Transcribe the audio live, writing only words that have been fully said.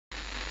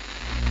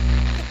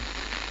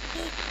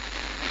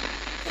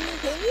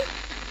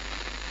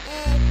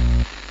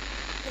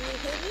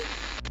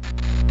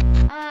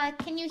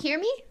Can you hear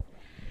me?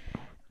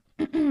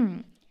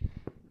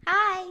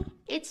 Hi,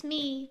 it's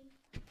me.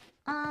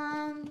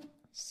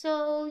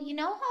 So you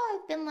know how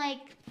I've been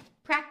like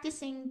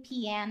practicing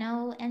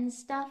piano and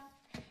stuff,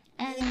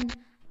 and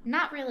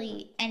not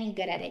really any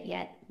good at it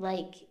yet,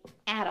 like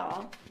at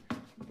all.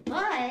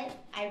 But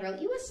I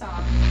wrote you a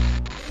song,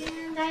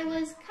 and I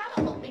was kind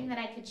of hoping that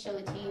I could show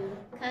it to you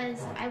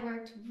because I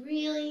worked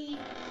really,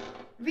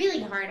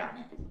 really hard on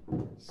it.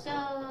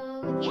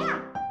 So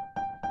yeah.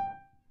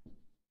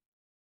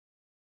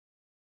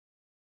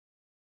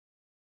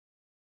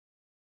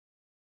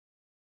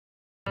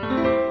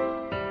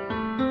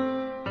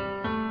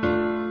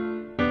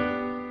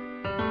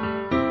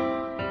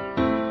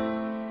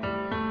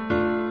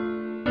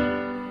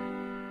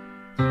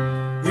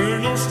 We're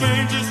no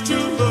strangers to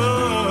love.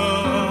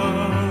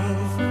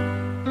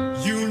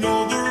 You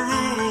know the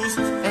rules,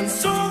 and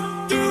so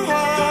do I.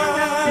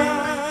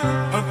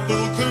 A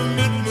full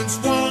commitment's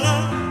what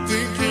I'm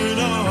thinking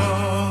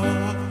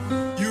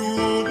of. You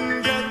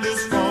wouldn't get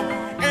this from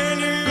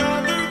any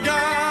other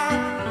guy.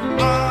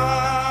 I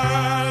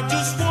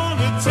just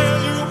wanna tell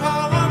you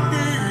how I'm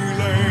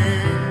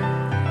feeling.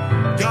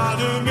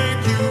 Gotta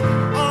make you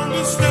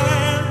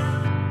understand.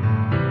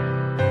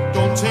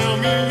 Don't tell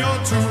me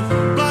you're too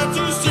blind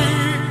to see.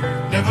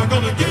 Never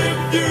gonna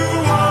give you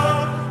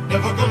up.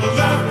 Never gonna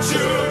let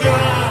you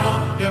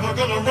down. Never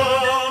gonna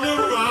run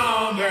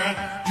around and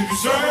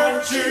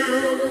desert you.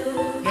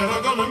 Never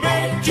gonna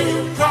make you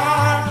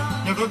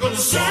cry. Never gonna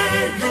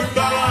say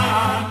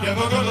goodbye.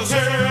 Never gonna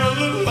tell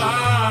a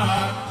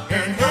lie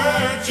and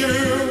hurt you.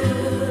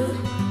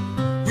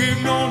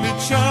 We've known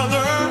each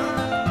other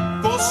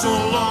for so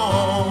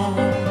long.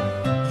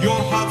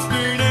 Your heart's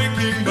been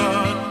aching,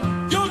 but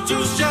you're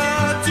too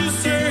shy to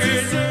say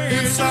it.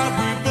 Inside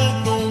we both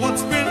know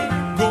what's been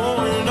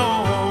going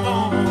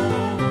on.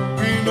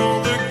 We know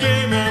the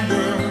game and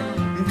we're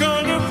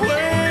gonna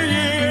play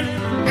it.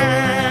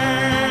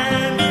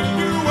 And if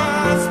you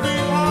ask me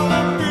how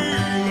I'm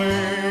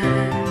feeling,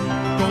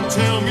 don't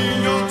tell me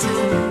you're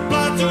too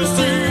blind to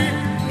see.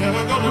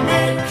 Never gonna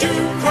make you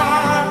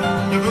cry.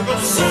 Never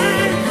gonna say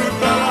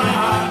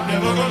goodbye.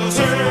 Never gonna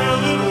tell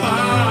a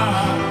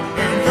lie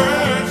and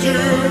hurt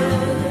you.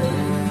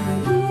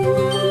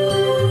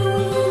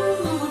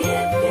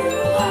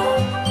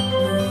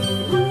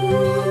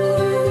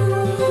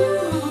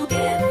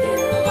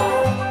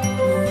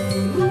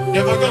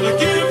 Never gonna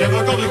give,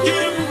 never gonna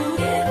give.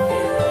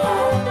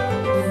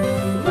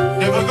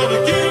 Never gonna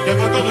give,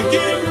 never gonna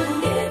give.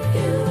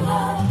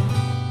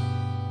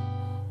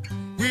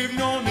 We've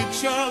known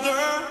each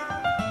other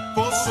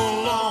for so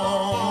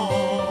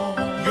long.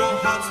 Your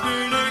heart's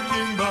been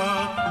aching,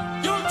 but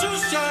you're too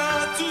shy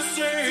to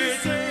say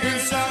it.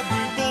 Inside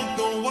we both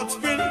know what's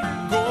been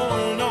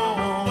going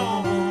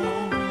on.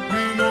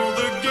 We know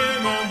the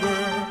game and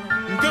we're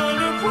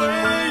gonna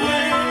play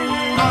it.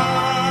 I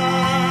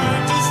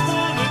just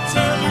wanna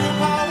tell you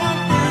how I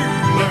feel.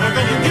 Never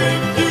gonna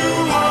give you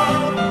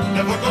up.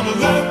 Never gonna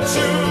let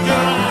you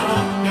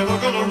down. Never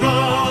gonna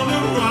run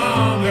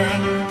around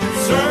and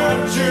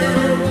desert you.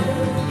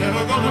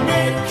 Never gonna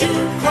make you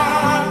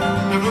cry.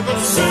 Never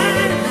gonna say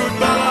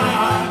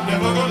goodbye.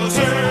 Never gonna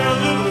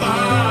tell a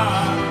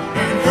lie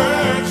and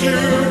hurt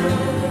you.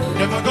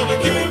 Never gonna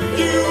give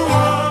you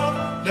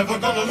up. Never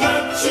gonna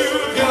let you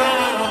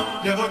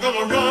down. Never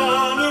gonna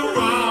run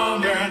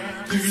around and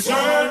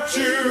desert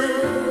you.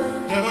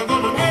 Never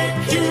gonna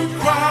make you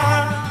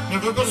cry.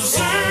 Never gonna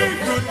say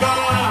goodbye.